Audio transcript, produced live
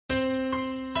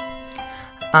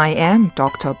I am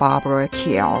Dr. Barbara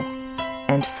Kiel,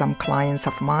 and some clients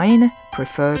of mine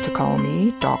prefer to call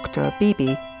me Dr.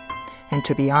 Bibi. And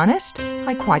to be honest,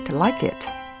 I quite like it.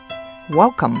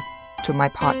 Welcome to my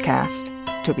podcast,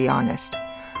 To Be Honest,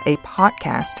 a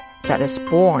podcast that is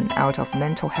born out of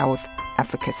mental health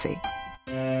advocacy.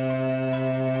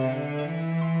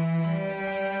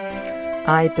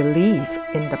 I believe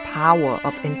in the power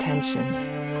of intention,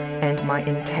 and my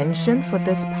intention for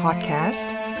this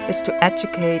podcast is to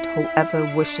educate whoever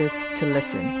wishes to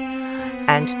listen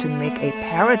and to make a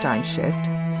paradigm shift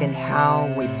in how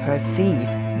we perceive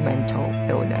mental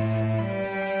illness.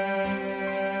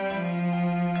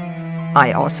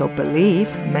 I also believe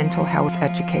mental health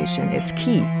education is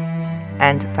key,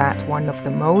 and that one of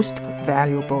the most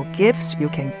valuable gifts you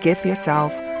can give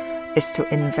yourself is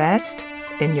to invest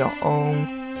in your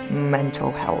own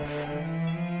mental health.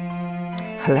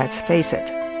 Let's face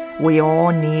it, we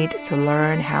all need to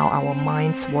learn how our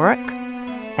minds work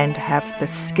and have the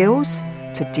skills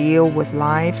to deal with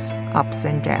life's ups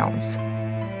and downs.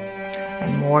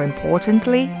 And more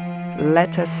importantly,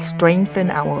 let us strengthen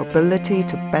our ability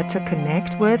to better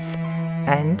connect with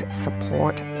and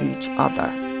support each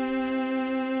other.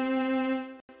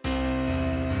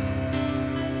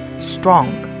 Strong,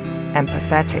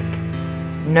 empathetic,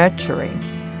 nurturing,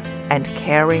 and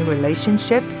caring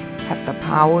relationships have the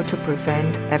power to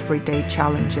prevent everyday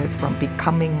challenges from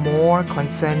becoming more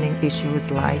concerning issues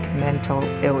like mental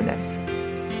illness.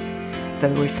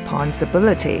 The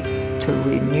responsibility to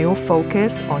renew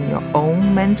focus on your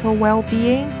own mental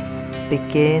well-being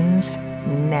begins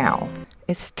now.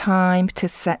 It's time to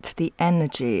set the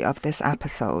energy of this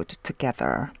episode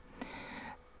together.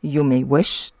 You may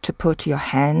wish to put your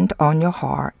hand on your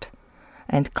heart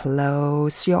and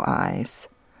close your eyes,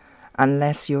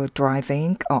 unless you're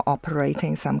driving or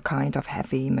operating some kind of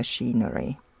heavy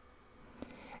machinery.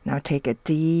 Now take a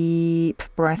deep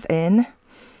breath in,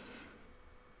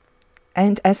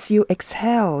 and as you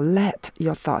exhale, let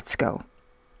your thoughts go.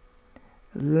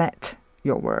 Let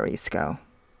your worries go.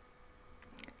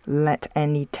 Let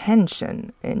any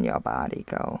tension in your body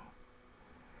go.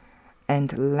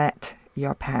 And let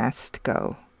your past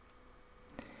go.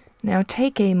 Now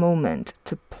take a moment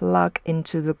to plug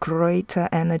into the greater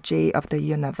energy of the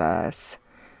universe.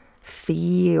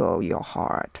 Feel your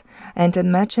heart and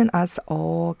imagine us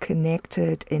all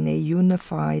connected in a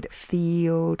unified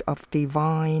field of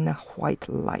divine white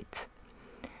light.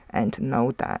 And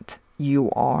know that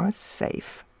you are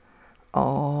safe.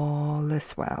 All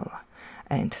is well,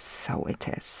 and so it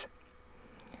is.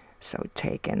 So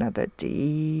take another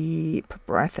deep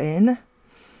breath in.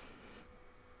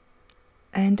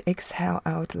 And exhale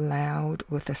out loud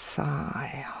with a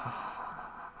sigh.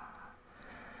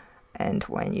 And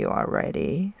when you are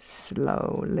ready,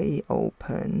 slowly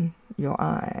open your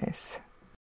eyes.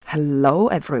 Hello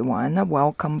everyone,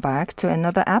 welcome back to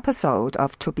another episode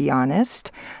of To Be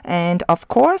Honest. And of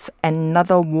course,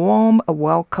 another warm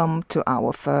welcome to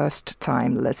our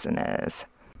first-time listeners.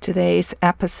 Today's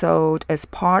episode is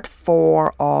part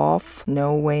 4 of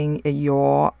Knowing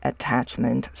Your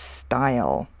Attachment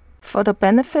Style. For the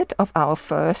benefit of our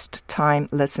first-time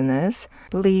listeners,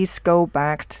 please go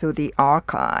back to the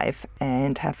archive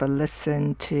and have a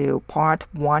listen to part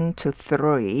 1 to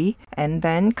 3 and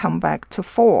then come back to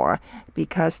 4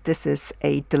 because this is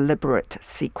a deliberate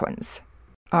sequence.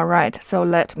 Alright, so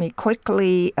let me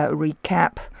quickly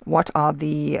recap what are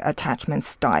the attachment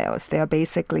styles. There are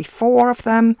basically 4 of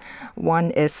them.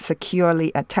 One is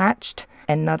securely attached,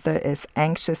 another is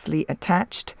anxiously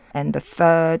attached, and the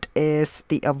third is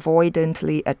the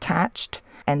avoidantly attached,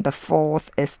 and the fourth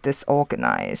is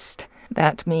disorganized.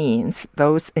 That means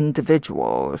those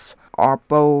individuals are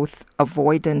both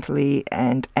avoidantly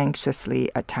and anxiously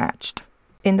attached.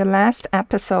 In the last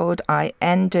episode, I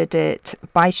ended it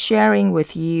by sharing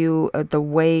with you the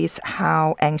ways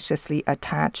how anxiously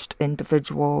attached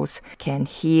individuals can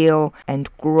heal and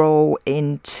grow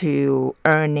into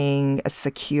earning a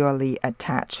securely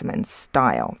attachment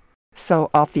style. So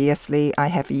obviously, I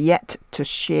have yet to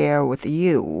share with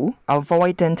you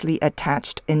avoidantly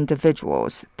attached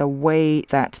individuals, the way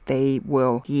that they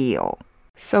will heal.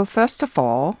 So first of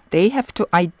all, they have to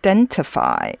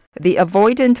identify the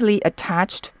avoidantly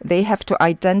attached. They have to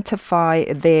identify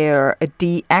their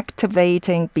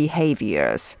deactivating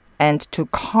behaviors and to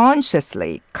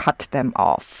consciously cut them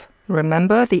off.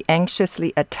 Remember, the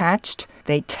anxiously attached,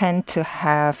 they tend to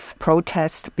have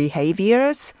protest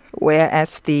behaviors,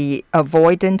 whereas the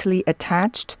avoidantly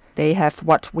attached, they have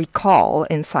what we call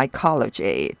in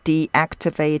psychology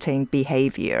deactivating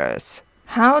behaviors.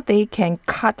 How they can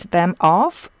cut them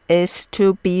off is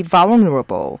to be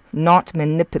vulnerable, not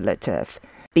manipulative.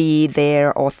 be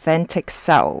their authentic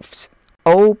selves.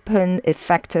 Open,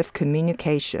 effective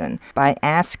communication by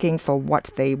asking for what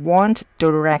they want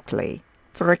directly.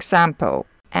 For example,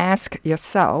 ask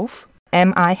yourself,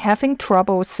 am I having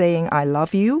trouble saying I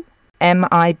love you? Am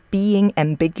I being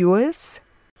ambiguous?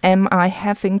 Am I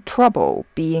having trouble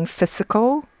being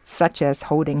physical, such as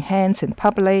holding hands in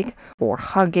public, or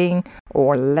hugging,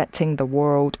 or letting the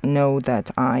world know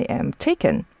that I am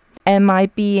taken? Am I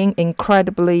being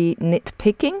incredibly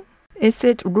nitpicking? Is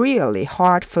it really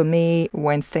hard for me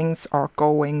when things are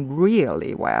going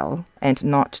really well and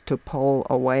not to pull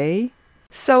away?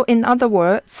 So in other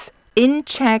words,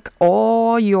 in-check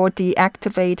all your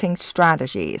deactivating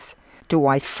strategies. Do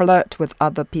I flirt with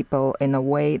other people in a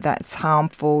way that's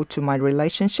harmful to my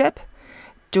relationship?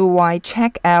 Do I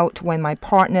check out when my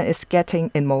partner is getting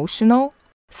emotional?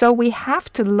 So we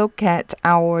have to look at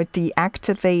our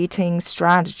deactivating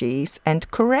strategies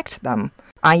and correct them,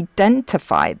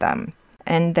 identify them,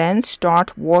 and then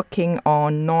start working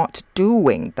on not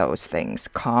doing those things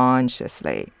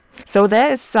consciously. So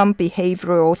there is some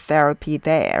behavioral therapy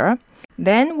there.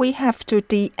 Then we have to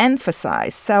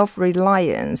de-emphasize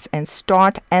self-reliance and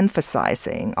start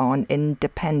emphasizing on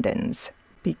independence.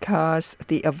 Because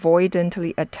the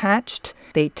avoidantly attached,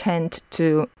 they tend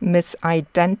to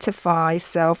misidentify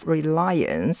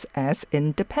self-reliance as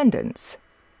independence.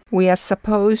 We are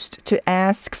supposed to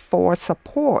ask for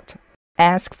support,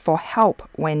 ask for help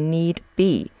when need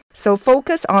be. So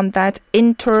focus on that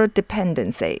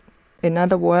interdependency. In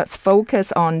other words,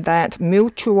 focus on that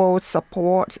mutual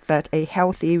support that a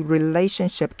healthy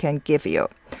relationship can give you.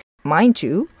 Mind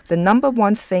you, the number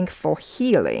one thing for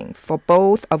healing for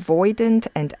both avoidant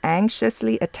and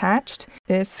anxiously attached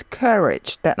is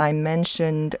courage that I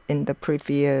mentioned in the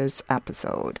previous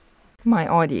episode. My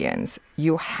audience,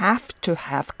 you have to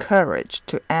have courage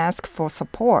to ask for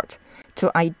support,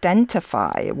 to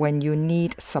identify when you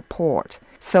need support.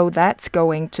 So that's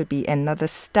going to be another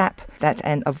step that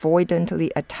an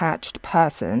avoidantly attached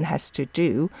person has to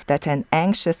do that an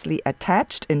anxiously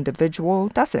attached individual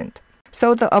doesn't.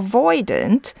 So the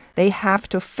avoidant, they have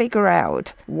to figure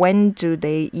out when do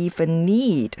they even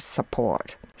need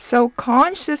support. So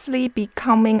consciously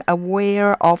becoming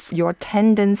aware of your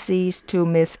tendencies to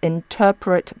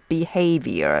misinterpret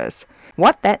behaviors.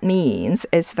 What that means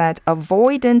is that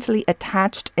avoidantly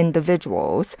attached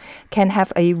individuals can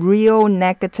have a real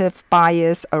negative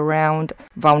bias around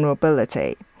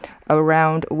vulnerability,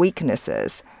 around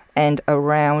weaknesses, and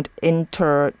around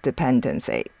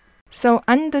interdependency. So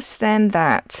understand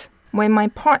that when my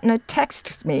partner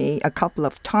texts me a couple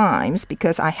of times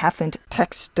because I haven't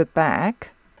texted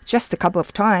back, just a couple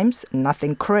of times,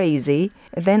 nothing crazy,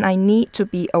 then I need to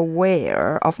be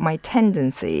aware of my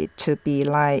tendency to be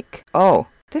like, oh,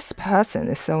 this person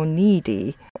is so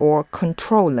needy or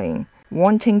controlling,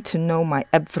 wanting to know my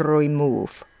every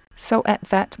move. So at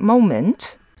that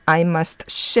moment, I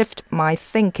must shift my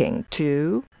thinking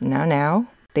to, now,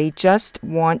 they just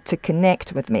want to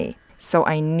connect with me. So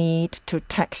I need to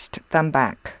text them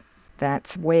back.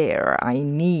 That's where I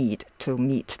need to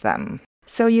meet them.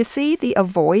 So you see, the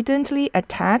avoidantly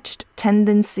attached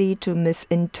tendency to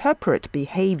misinterpret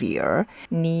behavior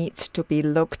needs to be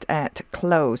looked at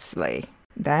closely.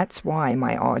 That's why,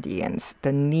 my audience,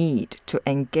 the need to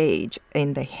engage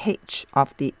in the H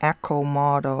of the ECHO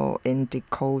model in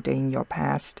decoding your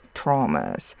past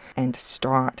traumas and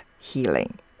start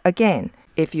healing. Again,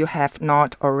 if you have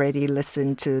not already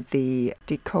listened to the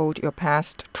Decode Your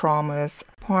Past Traumas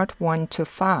Part 1 to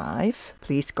 5,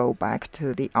 please go back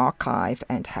to the archive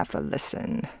and have a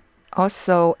listen.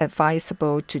 Also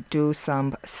advisable to do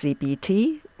some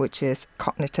CBT, which is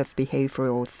cognitive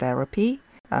behavioral therapy,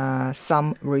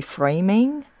 some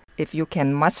reframing. If you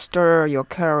can muster your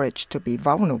courage to be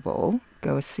vulnerable,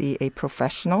 go see a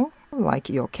professional like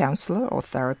your counselor or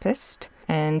therapist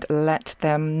and let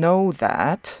them know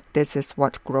that this is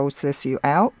what grosses you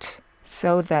out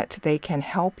so that they can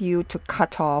help you to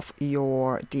cut off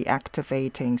your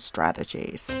deactivating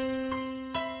strategies.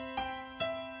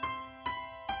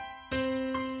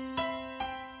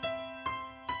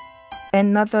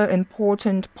 Another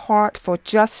important part for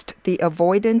just the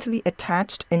avoidantly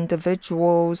attached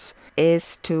individuals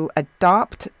is to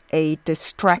adopt a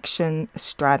distraction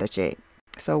strategy.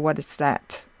 So what is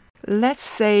that? Let's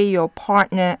say your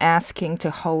partner asking to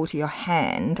hold your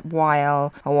hand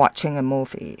while watching a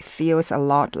movie feels a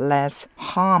lot less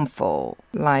harmful,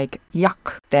 like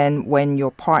yuck, than when your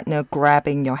partner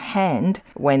grabbing your hand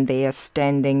when they are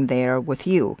standing there with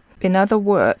you. In other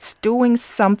words, doing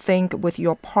something with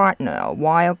your partner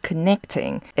while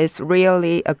connecting is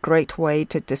really a great way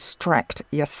to distract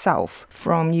yourself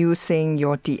from using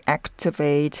your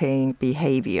deactivating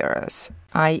behaviors,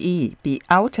 i.e., be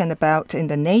out and about in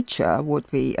the nature would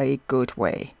be a good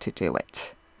way to do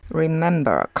it.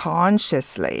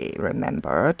 Consciously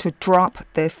remember to drop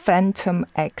the phantom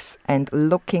X and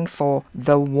looking for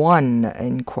the one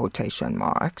in quotation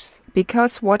marks.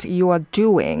 Because what you are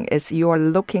doing is you are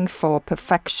looking for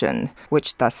perfection,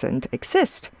 which doesn't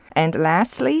exist. And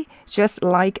lastly, just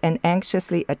like an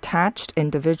anxiously attached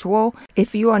individual,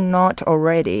 if you are not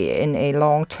already in a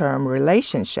long-term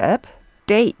relationship,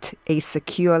 date a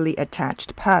securely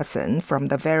attached person from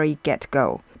the very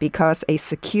get-go, because a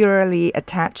securely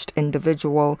attached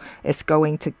individual is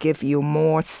going to give you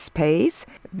more space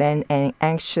than an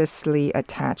anxiously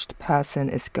attached person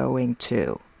is going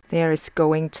to. There is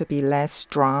going to be less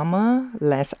drama,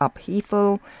 less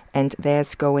upheaval, and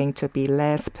there's going to be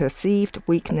less perceived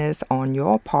weakness on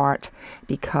your part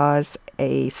because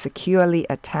a securely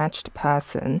attached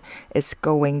person is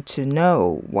going to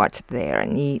know what their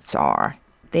needs are.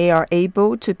 They are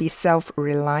able to be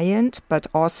self-reliant but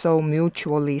also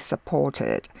mutually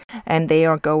supported, and they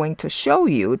are going to show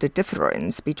you the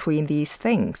difference between these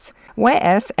things.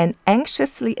 Whereas an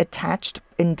anxiously attached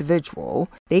individual,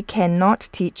 they cannot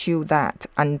teach you that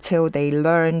until they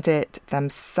learned it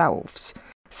themselves.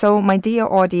 So, my dear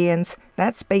audience,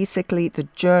 that's basically the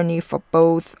journey for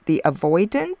both the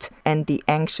avoidant and the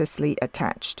anxiously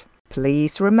attached.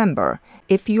 Please remember,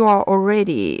 if you are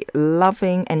already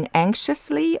loving an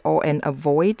anxiously or an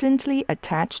avoidantly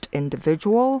attached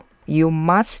individual, you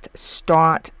must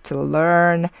start to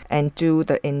learn and do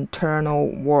the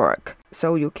internal work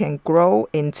so you can grow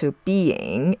into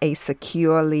being a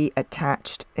securely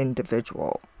attached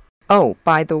individual. Oh,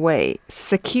 by the way,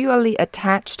 securely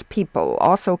attached people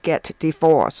also get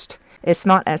divorced. It's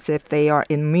not as if they are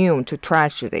immune to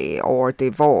tragedy or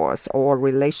divorce or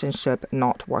relationship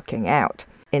not working out.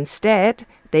 Instead,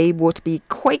 they would be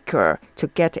quicker to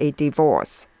get a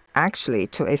divorce, actually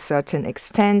to a certain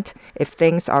extent, if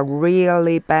things are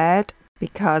really bad,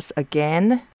 because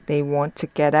again, they want to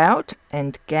get out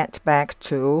and get back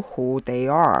to who they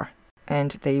are.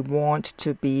 And they want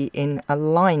to be in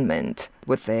alignment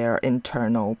with their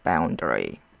internal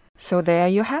boundary. So there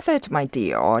you have it, my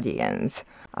dear audience.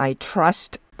 I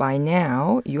trust by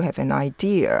now you have an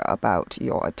idea about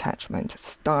your attachment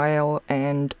style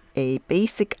and a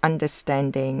basic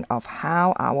understanding of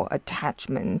how our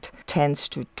attachment tends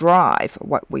to drive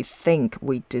what we think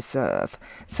we deserve.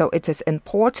 So it is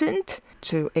important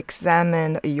to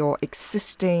examine your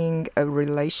existing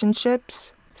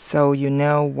relationships so you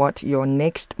know what your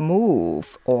next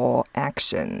move or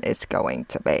action is going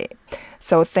to be.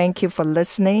 So thank you for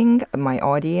listening, my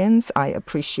audience. I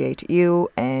appreciate you.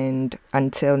 And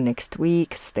until next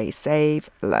week, stay safe,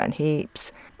 learn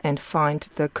heaps, and find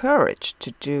the courage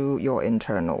to do your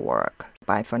internal work.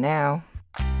 Bye for now.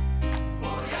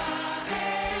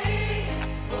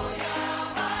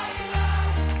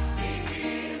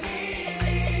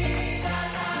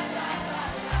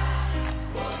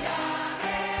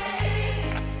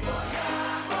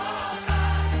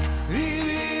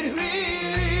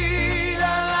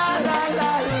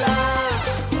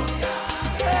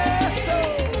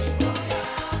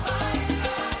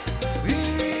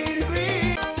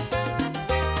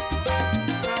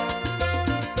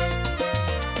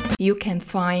 You can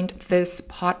find this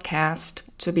podcast,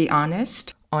 To Be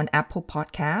Honest, on Apple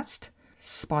Podcast,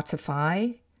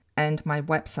 Spotify, and my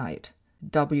website,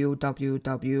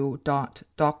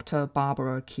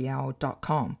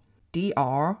 www.drbarbarakiao.com.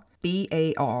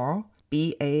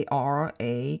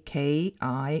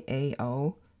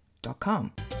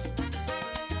 DRBARBARAKIAO.com.